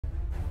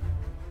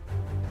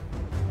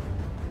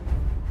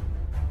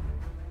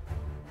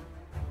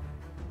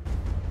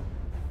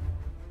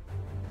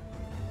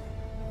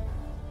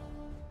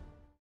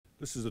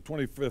This is the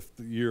 25th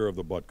year of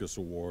the Butkus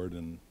Award,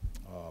 and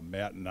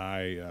Matt and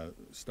I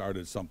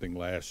started something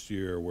last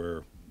year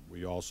where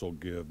we also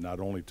give not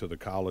only to the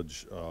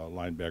college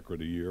linebacker of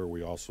the year,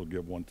 we also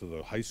give one to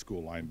the high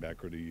school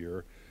linebacker of the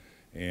year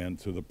and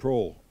to the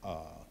pro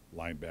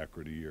linebacker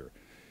of the year.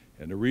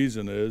 And the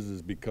reason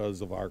is because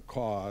of our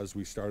cause,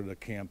 we started a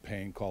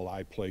campaign called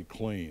I Play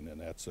Clean,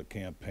 and that's a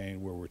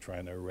campaign where we're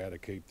trying to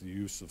eradicate the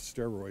use of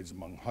steroids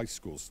among high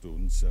school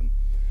students, and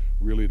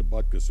really the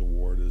Butkus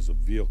Award is a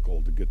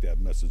vehicle to get that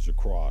message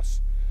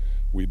across.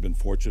 We've been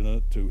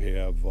fortunate to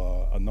have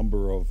a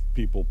number of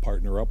people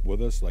partner up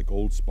with us, like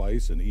Old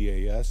Spice and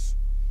EAS.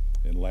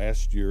 And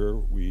last year,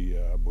 we,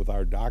 with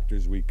our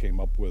doctors, we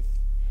came up with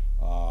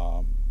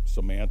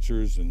some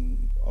answers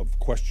of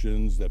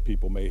questions that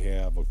people may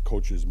have, of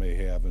coaches may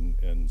have,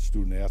 and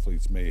student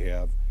athletes may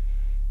have.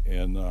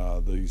 And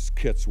these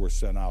kits were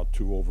sent out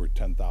to over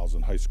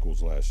 10,000 high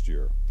schools last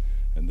year.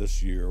 And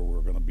this year we're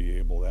going to be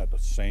able, that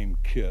same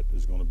kit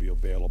is going to be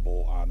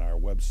available on our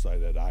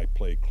website at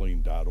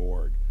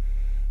iplayclean.org.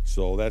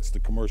 So that's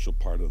the commercial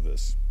part of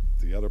this.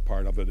 The other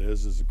part of it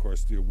is of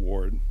course the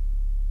award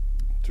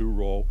to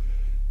Ro.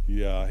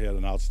 He had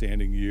an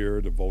outstanding year.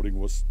 The voting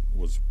was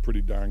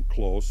pretty darn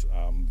close.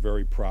 I'm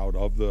very proud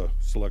of the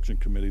selection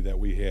committee that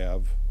we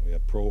have. We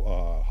have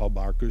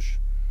Butkus,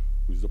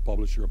 who's the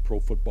publisher of Pro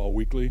Football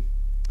Weekly,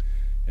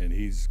 and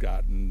he's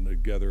gotten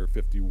together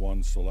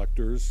 51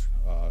 selectors,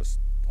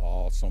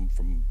 some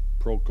from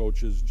pro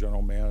coaches,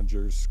 general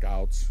managers,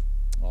 scouts,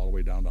 all the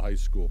way down to high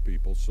school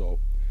people. So,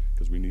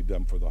 because we need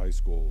them for the high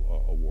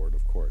school award,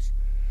 of course.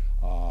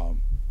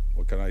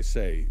 What can I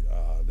say?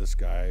 This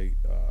guy,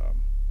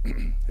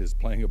 his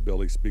playing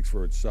ability speaks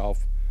for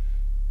itself.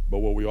 But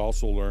what we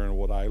also learned,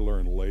 what I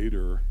learned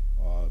later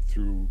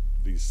through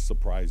these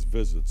surprise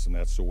visits, and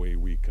that's the way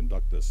we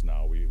conduct this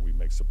now. We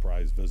make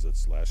surprise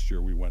visits. Last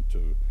year we went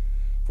to,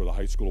 for the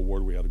high school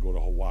award, we had to go to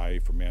Hawaii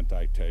for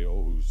Manti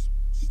Te'o, who's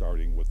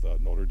starting with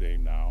Notre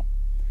Dame now.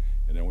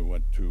 And then we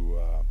went to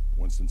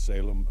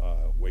Winston-Salem,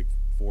 Wake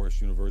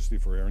Forest University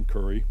for Aaron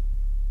Curry.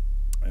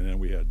 And then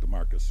we had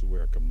DeMarcus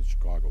Ware coming to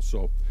Chicago.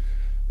 So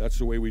that's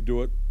the way we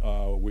do it.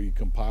 We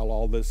compile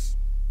all this,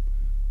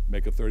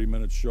 make a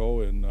 30-minute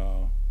show, and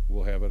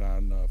we'll have it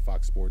on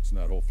Fox Sports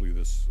Net hopefully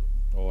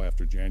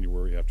after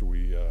January, after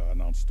we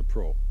announce the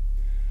pro.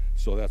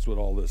 So that's what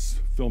all this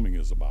filming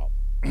is about.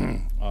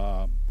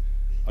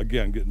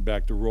 Again, getting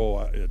back to Ro,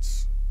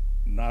 it's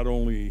not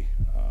only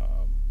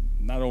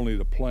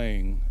the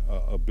playing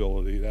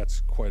ability,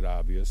 that's quite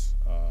obvious.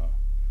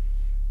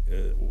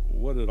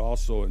 What it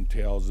also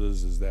entails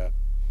is that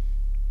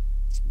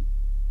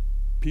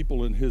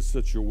people in his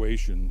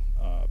situation,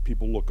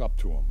 people look up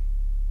to him.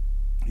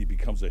 He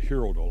becomes a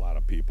hero to a lot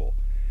of people.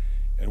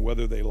 And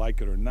whether they like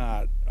it or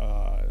not,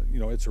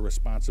 it's a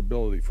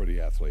responsibility for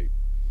the athlete.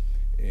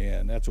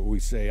 And that's what we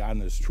say on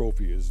this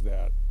trophy, is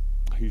that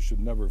he should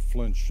never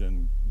flinch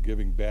in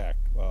giving back,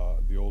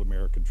 the old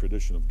American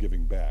tradition of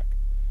giving back.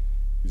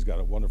 He's got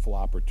a wonderful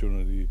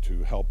opportunity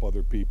to help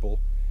other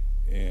people,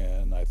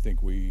 and I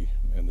think we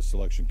and the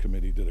selection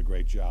committee did a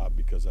great job,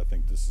 because I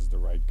think this is the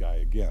right guy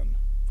again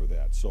for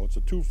that. So it's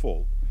a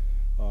twofold,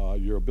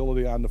 your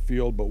ability on the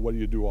field, but what do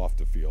you do off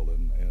the field,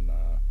 and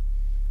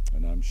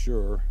I'm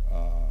sure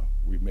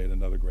we've made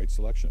another great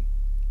selection.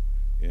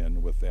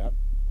 And with that,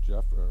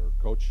 Jeff or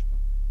Coach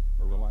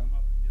or Rolando?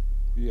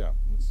 Yeah.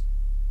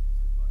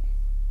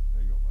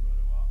 There you go, buddy.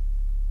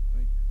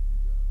 Thank you.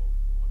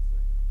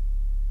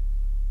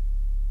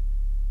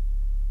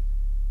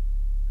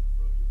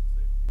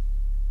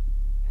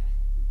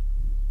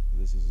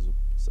 This is a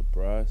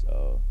surprise.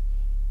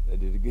 They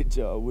did a good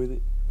job with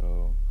it.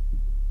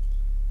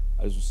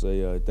 I just want to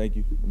say thank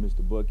you to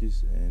Mr.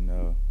 Butkus, and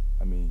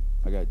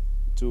I got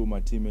two of my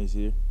teammates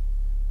here.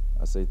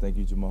 I say thank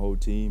you to my whole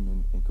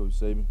team and Coach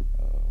Saban.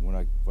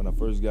 When I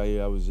first got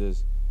here, I was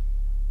just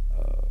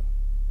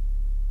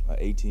an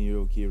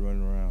 18-year-old kid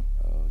running around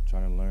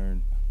trying to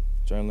learn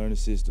the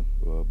system.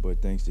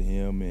 But thanks to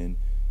him and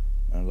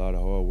a lot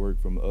of hard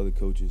work from the other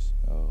coaches,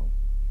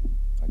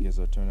 I guess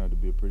I turned out to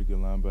be a pretty good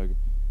linebacker.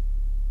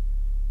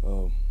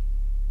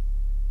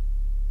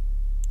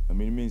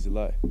 It means a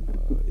lot.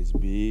 It's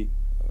big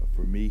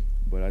for me,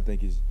 but I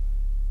think it's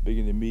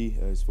bigger than me.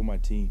 It's for my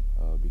team,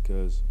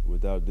 because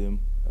without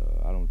them,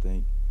 I don't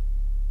think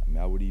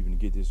I would even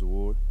get this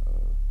award.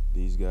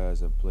 These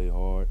guys have played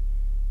hard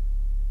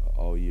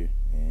all year,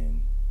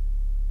 and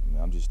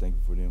I'm just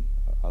thankful for them.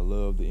 I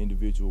love the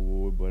individual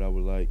award, but I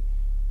would like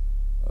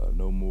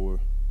no more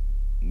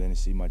than to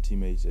see my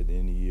teammates at the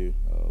end of the year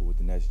with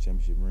the national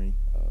championship ring.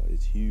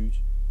 It's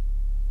huge.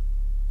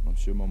 I'm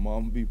sure my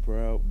mom will be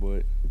proud,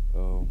 but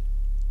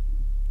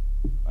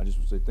I just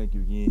want to say thank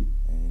you again,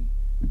 and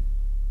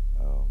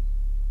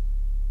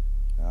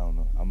I don't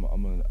know.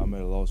 I'm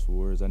at a loss for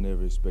words. I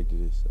never expected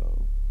this.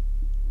 So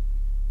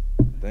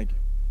thank you.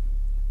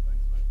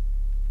 Thanks, Mike.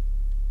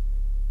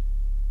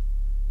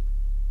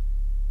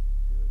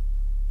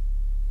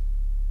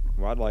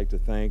 Well, I'd like to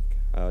thank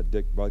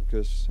Dick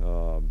Butkus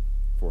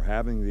for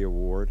having the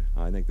award.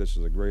 I think this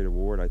is a great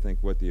award. I think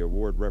what the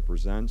award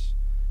represents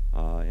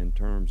in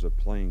terms of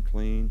playing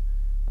clean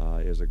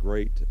is a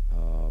great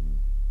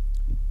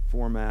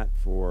format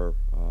for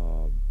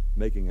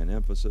making an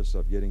emphasis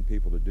of getting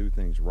people to do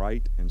things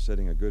right and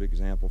setting a good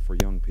example for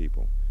young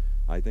people.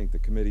 I think the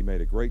committee made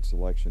a great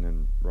selection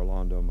in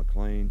Rolando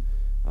McClain,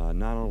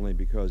 not only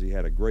because he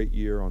had a great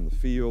year on the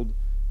field,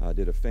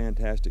 did a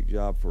fantastic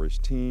job for his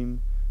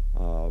team,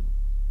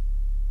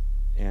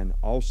 and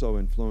also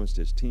influenced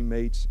his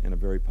teammates in a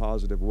very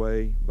positive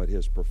way, but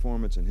his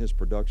performance and his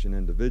production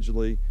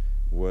individually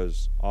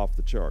was off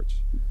the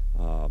charts.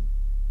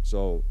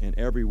 So in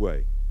every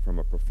way, from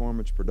a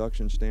performance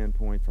production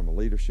standpoint, from a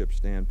leadership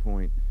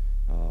standpoint,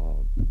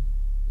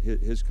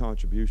 his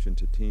contribution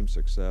to team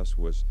success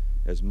was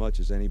as much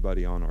as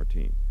anybody on our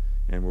team,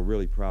 and we're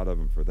really proud of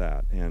him for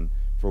that. And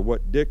for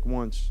what Dick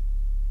wants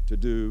to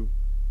do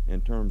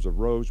in terms of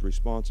Roe's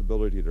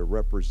responsibility to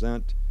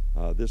represent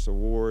this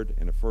award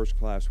in a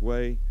first-class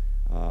way,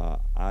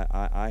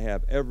 I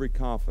have every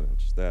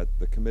confidence that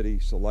the committee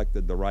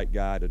selected the right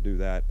guy to do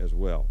that as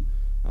well,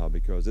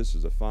 because this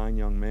is a fine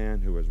young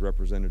man who has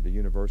represented the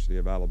University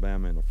of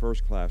Alabama in a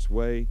first-class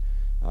way,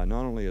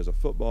 not only as a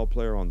football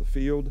player on the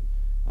field,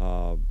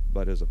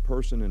 but as a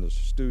person and as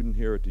a student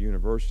here at the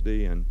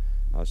university, and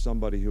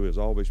somebody who has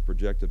always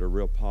projected a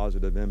real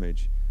positive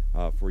image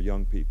for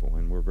young people,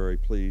 and we're very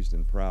pleased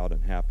and proud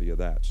and happy of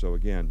that. So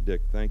again,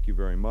 Dick, thank you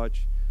very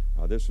much.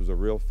 This was a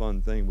real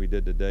fun thing we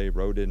did today.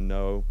 Roe didn't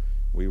know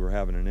we were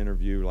having an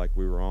interview like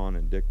we were on,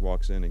 and Dick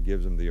walks in and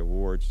gives him the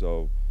award,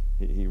 so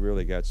he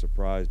really got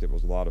surprised. It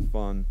was a lot of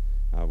fun.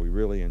 We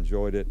really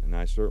enjoyed it, and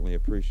I certainly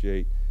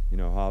appreciate,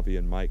 Javi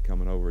and Mike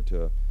coming over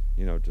to,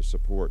 to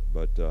support,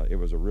 but it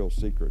was a real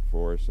secret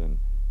for us, and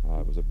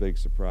it was a big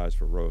surprise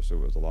for Roe, so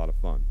it was a lot of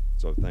fun.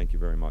 So thank you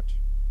very much.